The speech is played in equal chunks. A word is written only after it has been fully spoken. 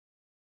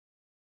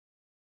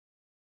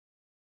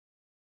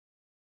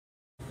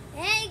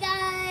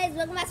guys,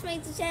 welcome back to my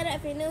YouTube channel.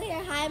 If you're new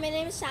here, hi, my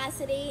name is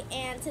Chastity,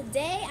 and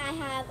today I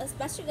have a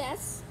special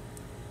guest.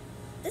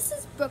 This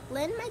is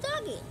Brooklyn, my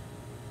doggie.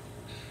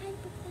 Hi,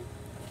 Brooklyn.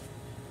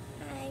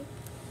 Hi.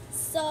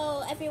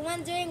 So, if you're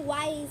wondering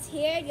why he's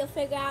here, you'll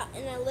figure out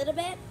in a little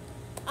bit.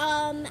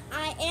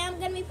 I am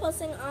going to be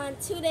posting on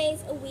 2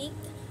 days a week.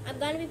 I'm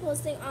going to be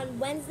posting on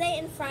Wednesday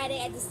and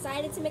Friday. I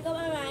decided to make up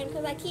my mind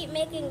because I keep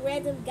making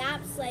random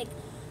gaps like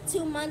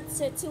 2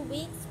 months or 2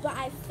 weeks, but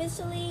I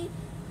officially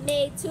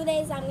made 2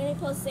 days. I'm going to be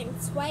posting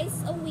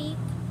twice a week,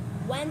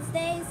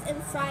 Wednesdays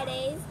and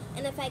Fridays,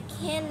 and if I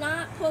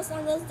cannot post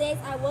on those days,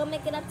 I will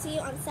make it up to you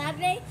on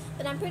Saturday,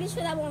 but I'm pretty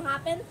sure that won't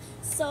happen.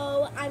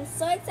 So I'm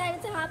so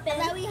excited to hop in.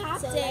 That we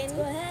hopped in. Let's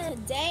go ahead.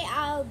 Today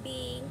I'll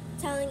be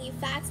telling you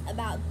facts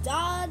about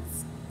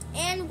dogs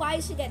and why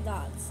you should get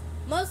dogs.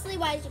 Mostly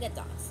why you should get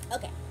dogs.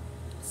 Okay,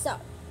 so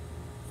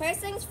first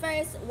things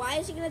first, why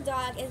you should get a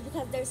dog is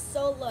because they're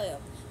so loyal.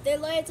 They're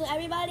loyal to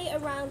everybody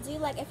around you.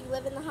 Like if you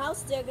live in the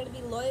house, they're going to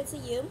be loyal to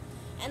you.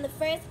 And the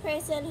first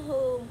person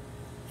who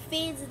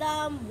feeds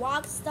them,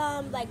 walks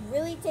them, like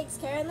really takes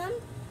care of them,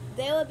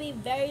 they will be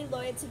very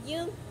loyal to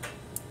you.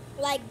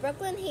 Like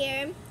Brooklyn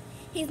here,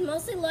 he's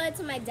mostly loyal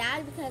to my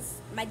dad because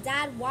my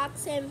dad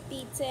walks him,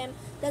 feeds him,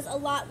 does a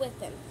lot with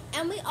him.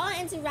 And we all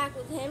interact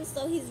with him,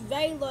 so he's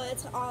very loyal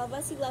to all of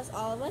us. He loves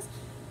all of us.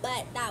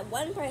 But that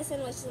one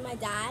person, which is my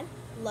dad,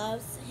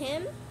 loves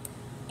him,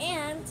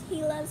 and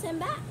he loves him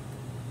back.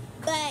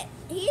 But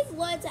he's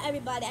loyal to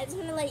everybody. I just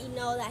want to let you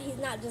know that he's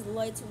not just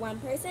loyal to one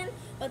person,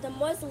 but the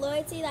most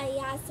loyalty that he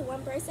has to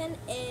one person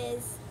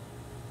is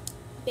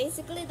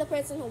basically the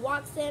person who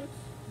walks him,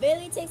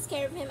 really takes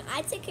care of him.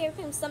 I take care of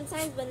him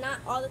sometimes, but not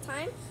all the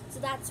time. So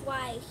that's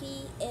why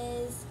he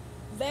is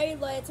very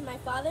loyal to my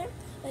father,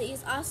 but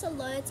he's also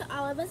loyal to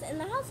all of us in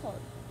the household.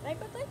 Right,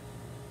 Brooklyn?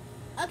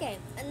 Okay,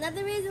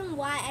 another reason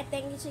why I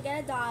think you should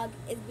get a dog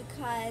is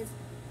because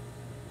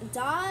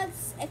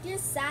dogs, if you're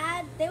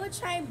sad, they will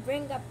try and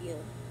bring up you.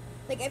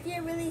 Like if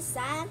you're really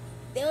sad,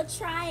 they'll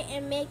try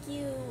and make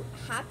you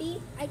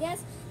happy, I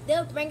guess.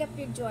 They'll bring up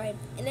your joy.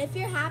 And if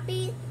you're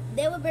happy,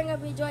 they will bring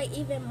up your joy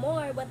even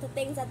more with the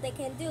things that they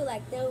can do.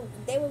 Like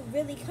they will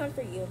really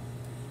comfort you.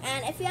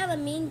 And if you have a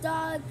mean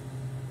dog,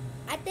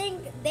 I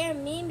think they're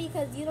mean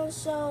because you don't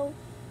show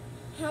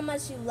how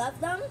much you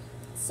love them.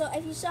 So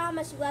if you show how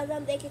much you love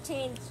them, they can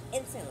change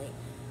instantly.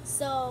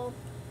 So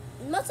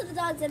most of the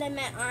dogs that I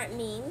met aren't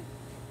mean.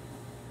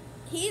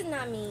 He's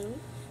not mean,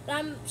 but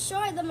I'm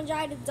sure the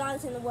majority of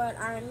dogs in the world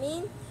aren't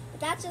mean.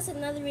 But that's just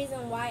another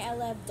reason why I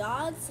love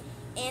dogs.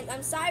 And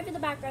I'm sorry for the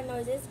background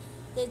noises.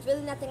 There's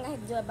really nothing I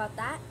can do about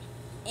that.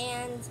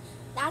 And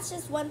that's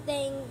just one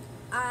thing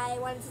I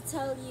wanted to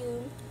tell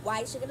you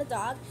why you should get a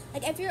dog.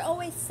 Like if you're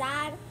always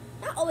sad,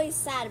 not always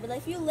sad, but like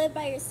if you live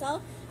by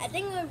yourself, I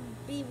think it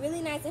would be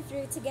really nice if you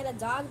were to get a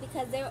dog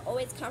because they will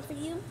always comfort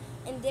you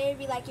and they would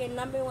be like your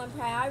 #1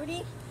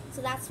 priority.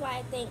 So that's why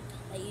I think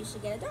that you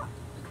should get a dog.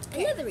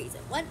 Okay. Another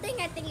reason. One thing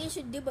I think you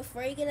should do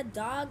before you get a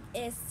dog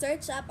is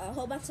search up a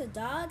whole bunch of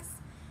dogs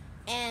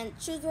and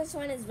choose which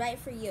one is right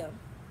for you.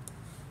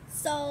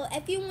 So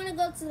if you want to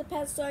go to the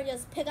pet store and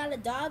just pick out a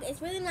dog,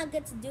 it's really not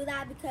good to do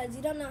that because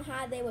you don't know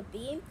how they would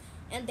be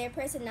and their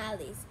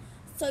personalities.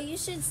 So you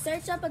should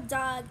search up a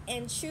dog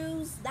and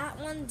choose that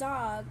one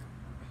dog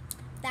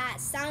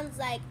that sounds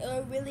like it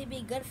would really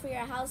be good for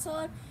your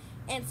household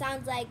and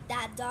sounds like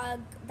that dog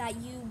that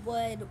you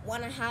would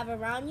want to have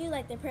around you,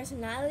 like their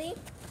personality.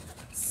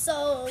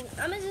 So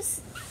I'm gonna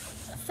just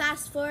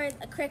fast forward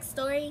a quick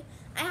story.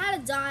 I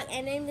had a dog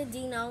and named it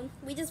Dino.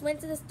 We just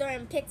went to the store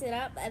and picked it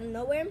up out of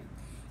nowhere,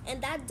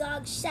 and that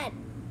dog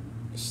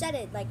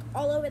shedded like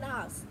all over the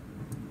house.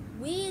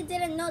 We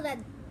didn't know that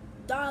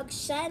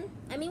dogs shed.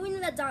 I mean, we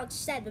knew that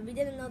dogs shed, but we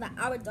didn't know that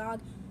our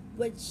dog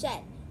would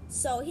shed.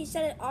 So he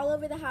shed it all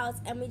over the house,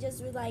 and we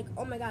just were like,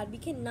 oh my god, we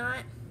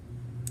cannot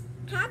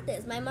have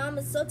this. My mom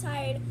was so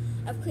tired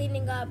of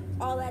cleaning up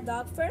all that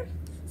dog fur,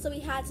 so we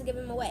had to give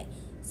him away.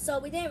 So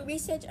we didn't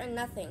research or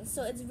nothing.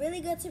 So it's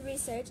really good to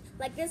research.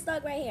 Like this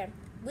dog right here.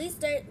 We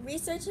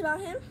researched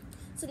about him.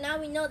 So now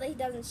we know that he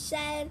doesn't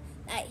shed,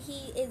 that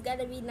he is going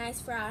to be nice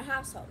for our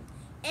household.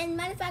 And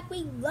matter of fact,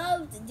 we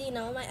loved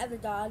Dino, my other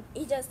dog.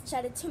 He just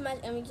shedded too much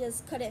and we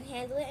just couldn't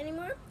handle it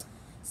anymore.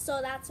 So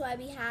that's why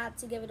we had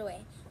to give it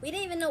away. We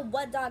didn't even know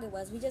what dog it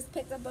was. We just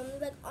picked up and we were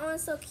like, oh,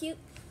 it's so cute.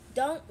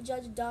 Don't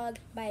judge a dog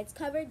by its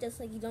cover, just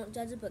like you don't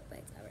judge a book by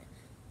its cover.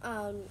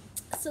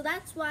 So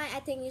that's why I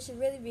think you should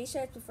really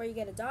research before you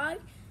get a dog,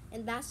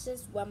 and that's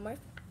just one more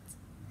fact.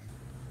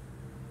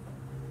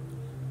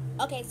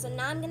 Okay, so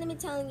now I'm going to be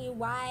telling you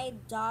why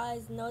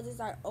dogs' noses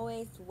are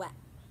always wet.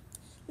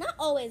 Not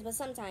always, but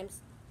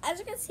sometimes. As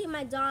you can see,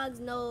 my dog's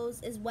nose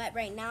is wet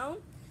right now,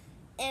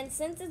 and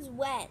since it's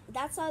wet,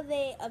 that's how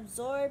they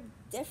absorb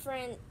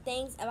different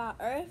things about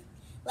Earth.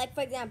 Like,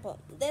 for example,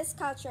 this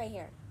couch right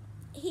here.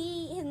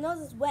 His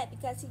nose is wet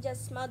because he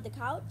just smelled the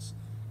couch,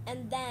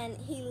 and then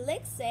he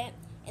licks it,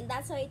 and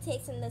that's how he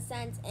takes in the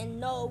scent and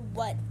know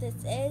what this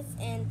is.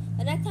 And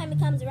the next time he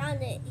comes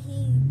around it,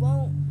 he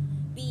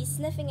won't be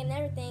sniffing and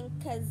everything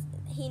because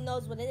he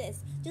knows what it is.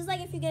 Just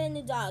like if you get a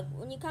new dog,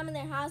 when you come in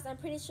their house, I'm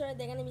pretty sure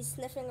they're gonna be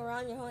sniffing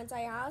around your whole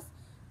entire house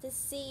to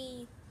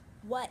see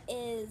what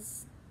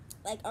is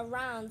like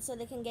around, so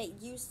they can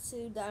get used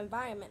to the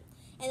environment.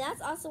 And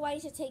that's also why you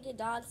should take your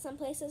dog some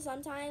places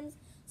sometimes,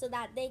 so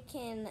that they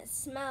can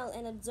smell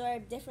and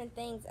absorb different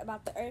things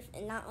about the earth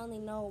and not only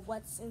know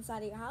what's inside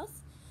of your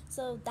house.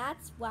 So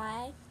that's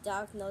why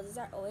dogs' noses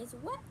are always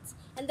wet.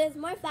 And there's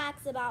more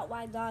facts about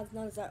why dogs'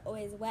 noses are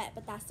always wet,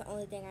 but that's the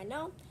only thing I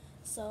know.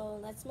 So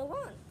let's move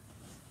on.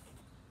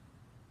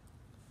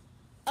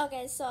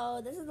 Okay,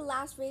 so this is the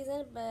last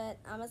reason, but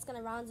I'm just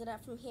gonna round it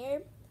up from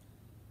here.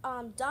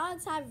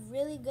 Dogs have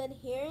really good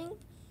hearing.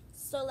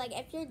 So like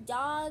if your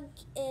dog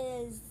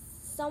is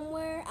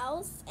somewhere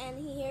else and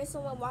he hears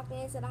someone walking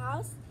into the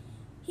house,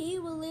 he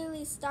will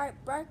literally start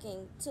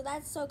barking. So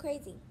that's so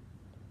crazy.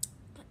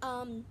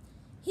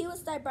 He would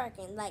start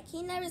barking. Like,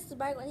 he never used to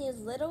bark when he was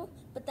little,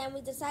 but then we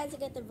decided to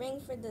get the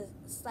ring for the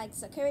like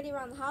security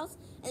around the house,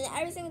 and then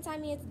every single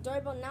time he hits the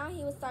doorbell now,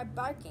 he would start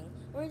barking.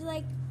 We're just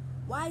like,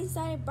 why he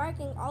started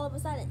barking all of a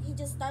sudden? He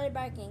just started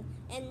barking.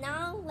 And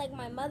now, like,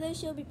 my mother,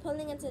 she'll be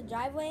pulling into the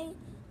driveway,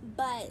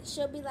 but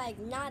she'll be like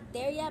not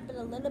there yet, but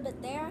a little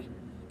bit there,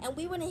 and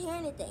we wouldn't hear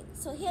anything.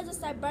 So he'll just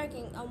start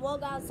barking, and we'll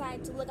go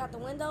outside to look out the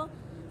window,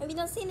 and we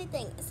don't see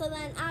anything. So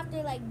then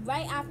after, like,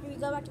 right after we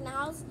go back in the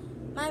house,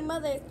 my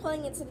mother is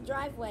pulling into the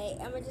driveway,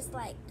 and we're just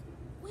like,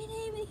 we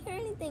didn't even hear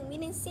anything. We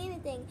didn't see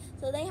anything.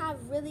 So they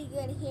have really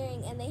good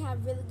hearing, and they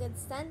have really good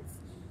sense.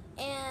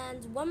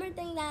 And one more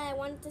thing that I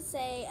wanted to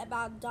say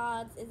about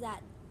dogs is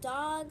that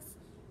dogs,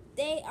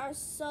 they are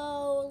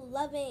so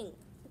loving.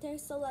 They're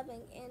so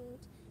loving, and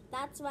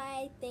that's why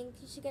I think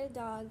you should get a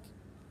dog.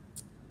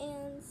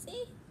 And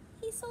see,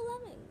 he's so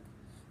loving.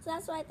 So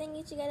that's why I think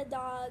you should get a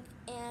dog.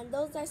 And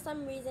those are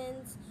some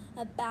reasons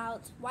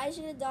about why you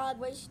should get a dog,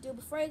 what you should do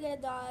before you get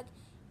a dog,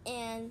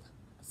 and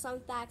some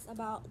facts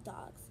about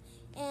dogs.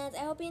 And I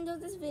hope you enjoyed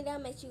this video.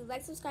 Make sure you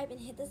like, subscribe, and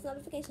hit this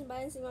notification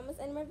button so you won't miss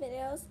any more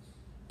videos.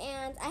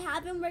 And I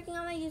have been working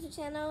on my YouTube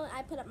channel.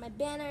 I put up my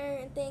banner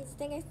and things. I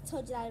think I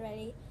told you that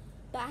already.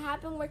 But I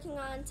have been working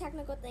on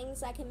technical things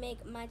so I can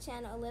make my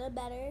channel a little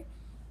better.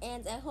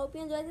 And I hope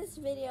you enjoyed this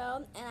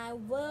video, and I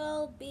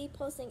will be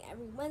posting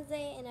every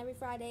Wednesday and every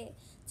Friday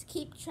to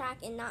keep track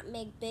and not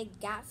make big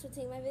gaps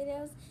between my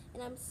videos.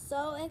 And I'm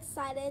so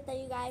excited that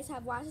you guys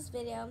have watched this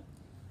video.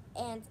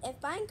 And if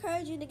I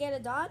encourage you to get a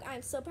dog,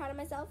 I'm so proud of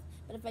myself.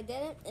 But if I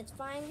didn't, it's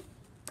fine.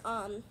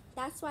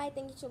 That's why I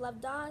think you should love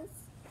dogs.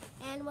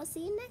 And we'll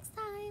see you next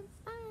time.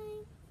 Bye.